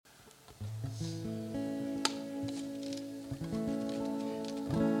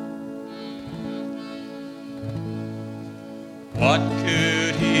What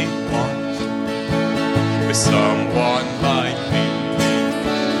could he want with someone like me?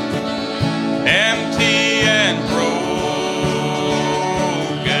 Empty and broken,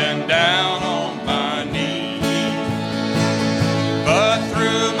 down on my knees. But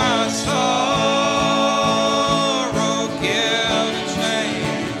through my sorrow, guilt, and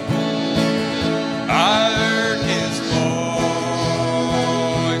shame, I heard his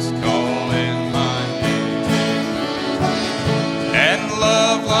voice calling my name. And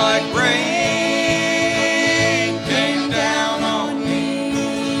love like rain came down on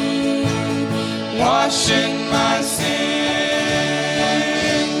me, washing my sins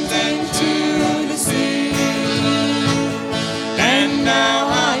into the sea. And now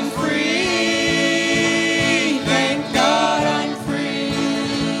I'm free, thank God I'm free.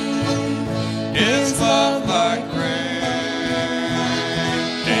 His love like rain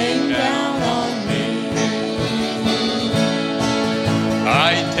came down on me.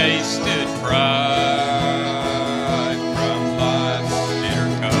 I tasted pride from life's bitter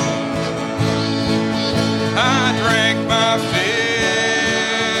cup. I drank my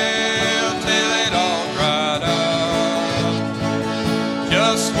fill till it all dried up.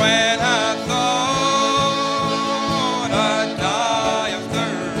 Just when I thought I'd die of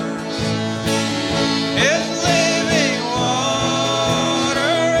thirst, His living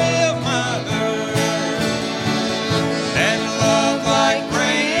water healed my thirst. And love like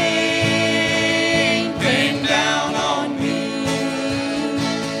rain came down on me,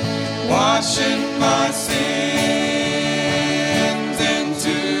 washing my sins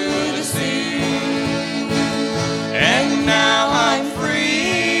into the sea. And now I'm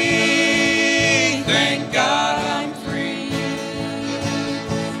free, thank God I'm free.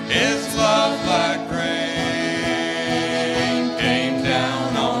 His love like rain came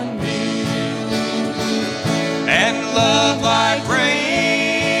down on me. And love like rain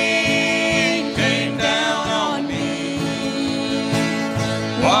came down on me,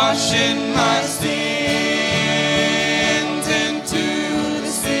 washing my sins into the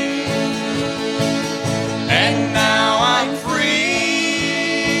sea. And now I'm free,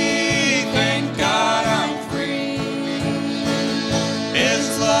 thank God I'm free.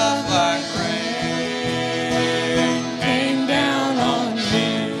 His love like rain came down on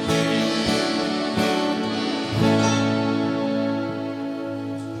me.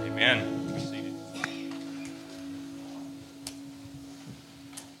 Amen.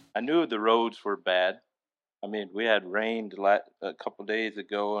 I knew the roads were bad. I mean, we had rain a couple days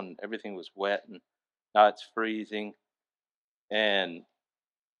ago, and everything was wet, and now it's freezing. And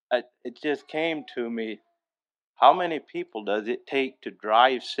it just came to me, how many people does it take to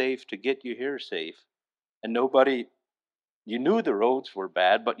drive safe to get you here safe? And nobody, you knew the roads were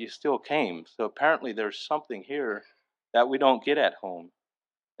bad, but you still came. So apparently there's something here that we don't get at home.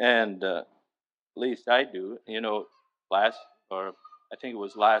 And at least I do. I think it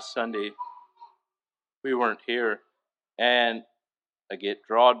was last Sunday, we weren't here, and I get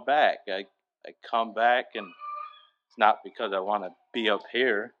drawn back. I come back, and it's not because I want to be up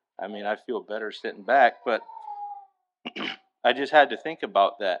here. I mean, I feel better sitting back, but I just had to think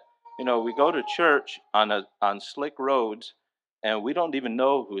about that. We go to church on slick roads, and we don't even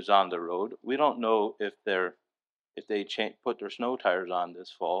know who's on the road. We don't know if they put their snow tires on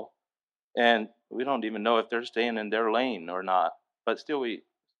this fall, and we don't even know if they're staying in their lane or not. But still we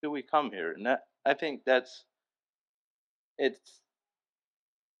come here, and I think it's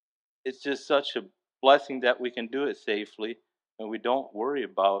just such a blessing that we can do it safely, and we don't worry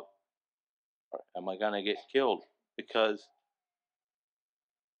about, am I going to get killed? Because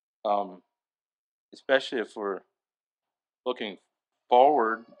especially if we're looking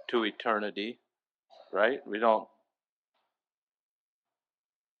forward to eternity, right? We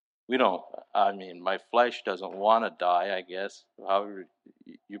don't, I mean, my flesh doesn't want to die, I guess. However,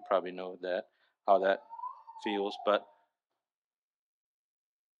 you probably know how that feels. But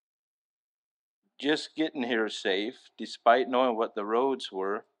just getting here safe, despite knowing what the roads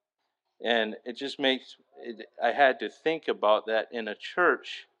were, and it just I had to think about that in a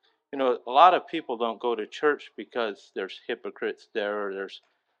church. A lot of people don't go to church because there's hypocrites there, or there's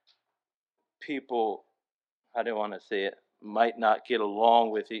people, I don't want to say it, might not get along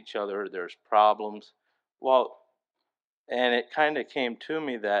with each other, there's problems. Well, and it kind of came to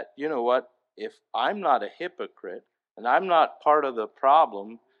me that, you know what, if I'm not a hypocrite and I'm not part of the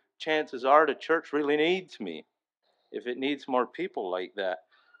problem, chances are the church really needs me, if it needs more people like that.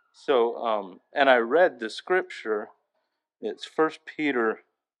 So, and I read the scripture. It's 1 Peter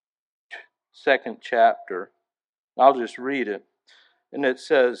 2nd chapter. I'll just read it. And it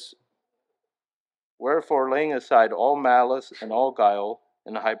says, Wherefore, laying aside all malice and all guile,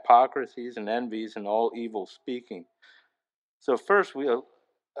 and hypocrisies and envies and all evil speaking. So first we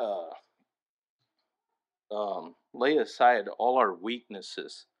lay aside all our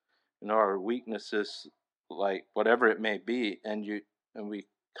weaknesses, our weaknesses, like whatever it may be, and we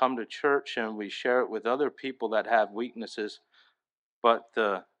come to church and we share it with other people that have weaknesses. But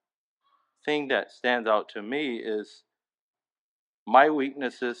the thing that stands out to me is my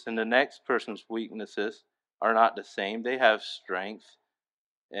weaknesses and the next person's weaknesses are not the same. They have strength,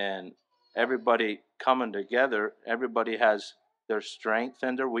 and everybody coming together, everybody has their strength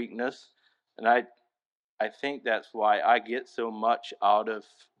and their weakness. And I think that's why I get so much out of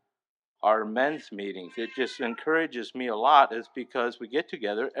our men's meetings. It just encourages me a lot, is because we get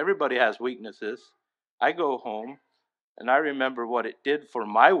together, everybody has weaknesses. I go home and I remember what it did for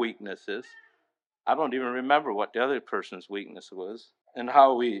my weaknesses. I don't even remember what the other person's weakness was, and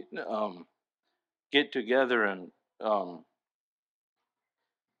how we get together, um,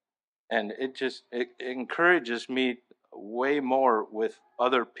 and it encourages me way more with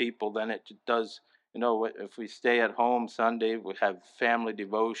other people than it does. If we stay at home Sunday, we have family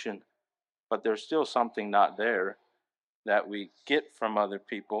devotion, but there's still something not there that we get from other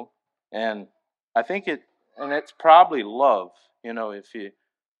people. And I think it's probably love. If you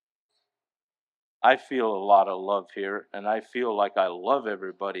I feel a lot of love here, and I feel like I love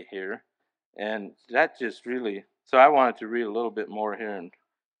everybody here. And that just really, so I wanted to read a little bit more here in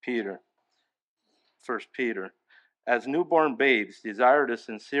Peter, First Peter. As newborn babes, desire the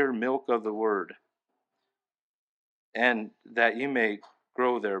sincere milk of the word, and that you may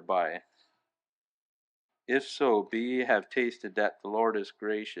grow thereby. If so, be ye have tasted that the Lord is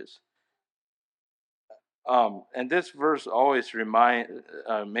gracious. And this verse always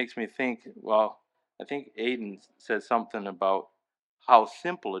makes me think. Well, I think Aiden said something about how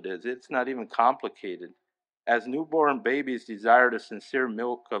simple it is. It's not even complicated. As newborn babies desire the sincere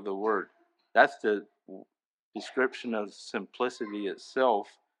milk of the word. That's the description of simplicity itself.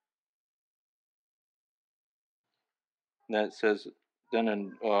 And that says, then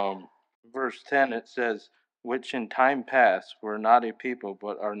in verse 10 it says, which in time past were not a people,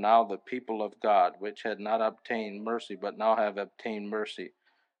 but are now the people of God, which had not obtained mercy, but now have obtained mercy.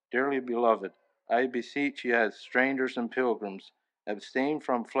 Dearly beloved, I beseech you as strangers and pilgrims, abstain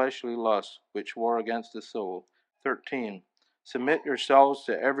from fleshly lusts which war against the soul. 13. Submit yourselves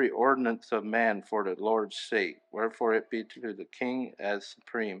to every ordinance of man for the Lord's sake, wherefore it be to the king as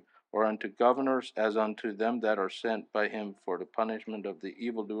supreme, or unto governors as unto them that are sent by him for the punishment of the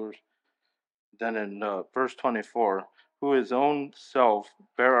evildoers. Then in verse 24, who his own self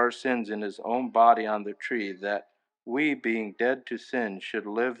bare our sins in his own body on the tree, that we, being dead to sin, should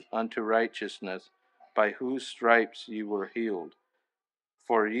live unto righteousness, by whose stripes ye were healed.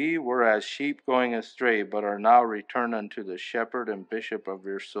 For ye were as sheep going astray, but are now returned unto the shepherd and bishop of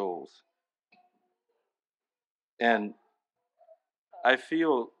your souls. And I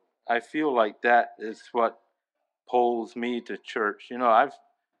feel like that is what pulls me to church. The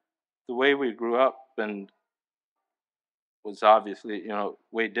way we grew up and was obviously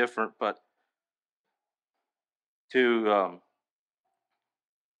way different, but to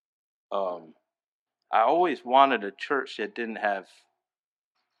um, I always wanted a church that didn't have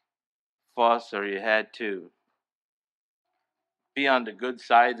fuss, or you had to be on the good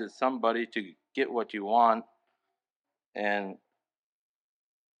side of somebody to get what you want, and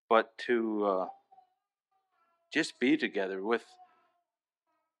but to just be together with.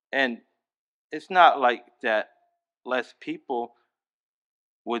 And it's not like that less people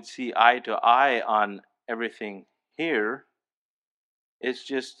would see eye to eye on everything here. It's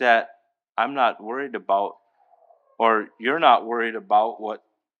just that I'm not worried about, or you're not worried about what,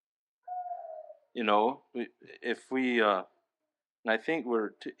 if we and I think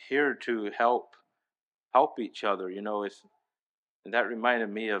we're here to help each other. And that reminded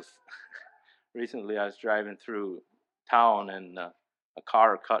me of recently I was driving through town, and a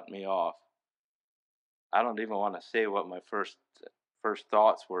car cut me off. I don't even want to say what my first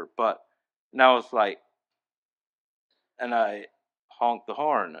thoughts were, but and I was like, and I honked the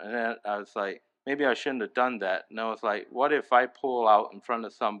horn, and then I was like, maybe I shouldn't have done that. And I was like, what if I pull out in front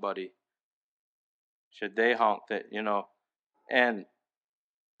of somebody? Should they honk that? And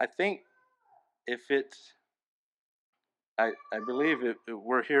I think if it's, I believe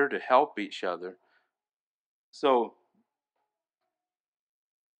we're here to help each other. So,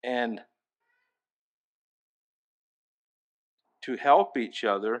 and to help each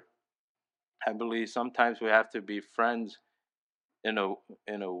other, I believe sometimes we have to be friends in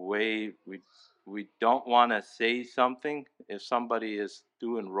a way we don't want to say something if somebody is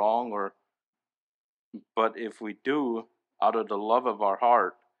doing wrong, or But if we do out of the love of our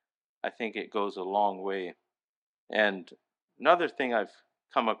heart, I think it goes a long way. And another thing I've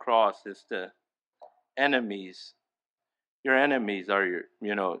come across is the enemies. Your enemies are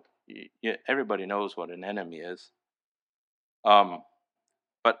everybody knows what an enemy is. But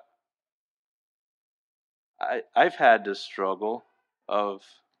I've had this struggle of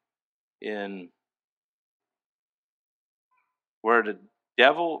in where the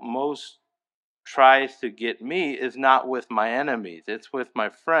devil most tries to get me is not with my enemies, it's with my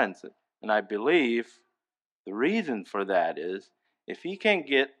friends. And I believe the reason for that is if he can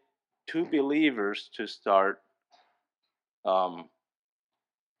get two believers to start, how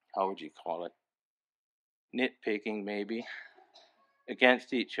would you call it? Nitpicking, maybe,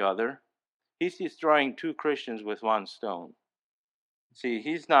 against each other, he's destroying two Christians with one stone. See,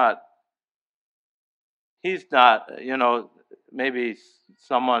 he's not, maybe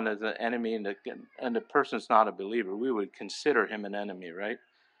someone is an enemy and the person's not a believer. We would consider him an enemy, right?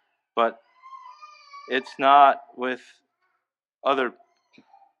 But it's not with other.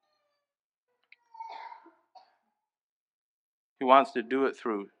 He wants to do it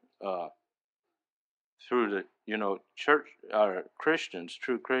through the church or Christians,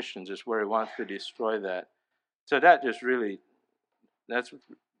 true Christians, is where he wants to destroy that. So that's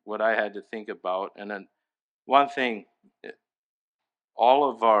what I had to think about. And then one thing, all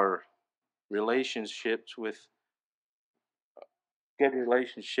of our relationships with good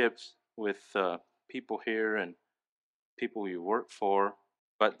relationships with people here and people we work for,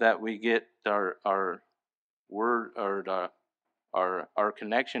 but that we get our word or our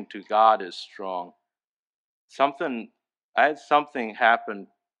connection to God is strong. I had something happen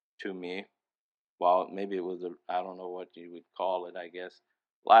to me. Well, maybe it was I don't know what you would call it, I guess.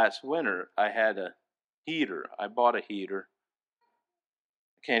 Last winter, I had a heater. I bought a heater.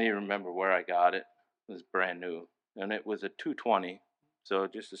 I can't even remember where I got it. It was brand new. And it was a 220, so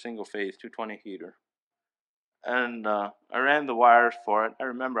just a single phase 220 heater. And I ran the wires for it. I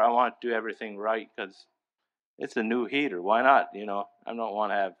remember I wanted to do everything right because it's a new heater. Why not? I don't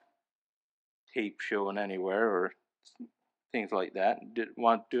want to have tape showing anywhere or things like that. Didn't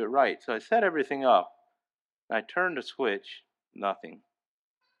want to do it right. So I set everything up. I turned the switch, nothing.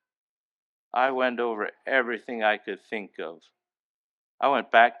 I went over everything I could think of. I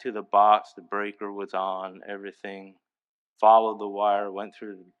went back to the box, the breaker was on, everything. Followed the wire, went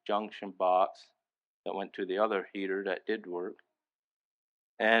through the junction box that went to the other heater that did work.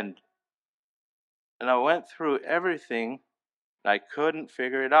 And I went through everything. I couldn't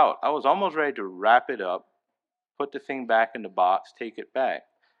figure it out. I was almost ready to wrap it up, put the thing back in the box, take it back.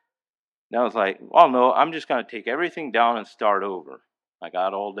 And I was like, well, no, I'm just going to take everything down and start over. I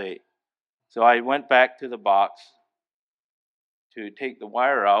got all day. So I went back to the box to take the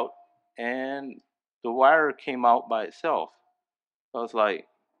wire out, and the wire came out by itself. So I was like,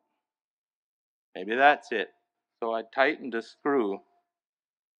 maybe that's it. So I tightened the screw.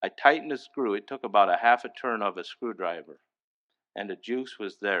 It took about a half a turn of a screwdriver. And the juice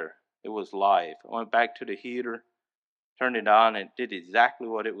was there. It was live. I went back to the heater, turned it on, and it did exactly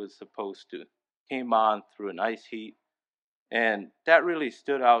what it was supposed to. Came on through a nice heat. And that really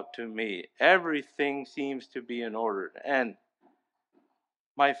stood out to me. Everything seems to be in order. And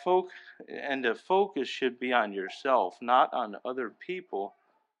the focus should be on yourself, not on other people,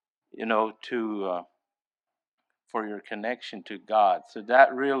 for your connection to God. So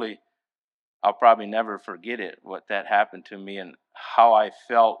that really, I'll probably never forget it, what that happened to me and how I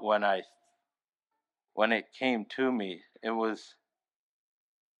felt when it came to me.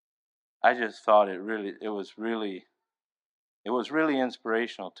 I just thought it was really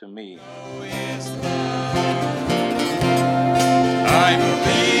inspirational to me. I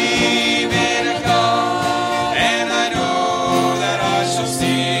believe in a God, and I know that I shall see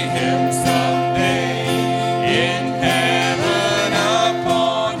him someday in heaven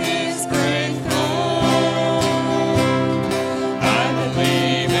upon his great throne. I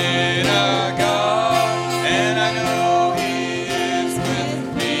believe in a God, and I know he is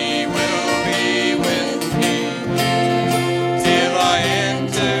with me, will be with me till I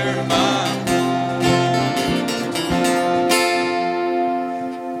enter my home.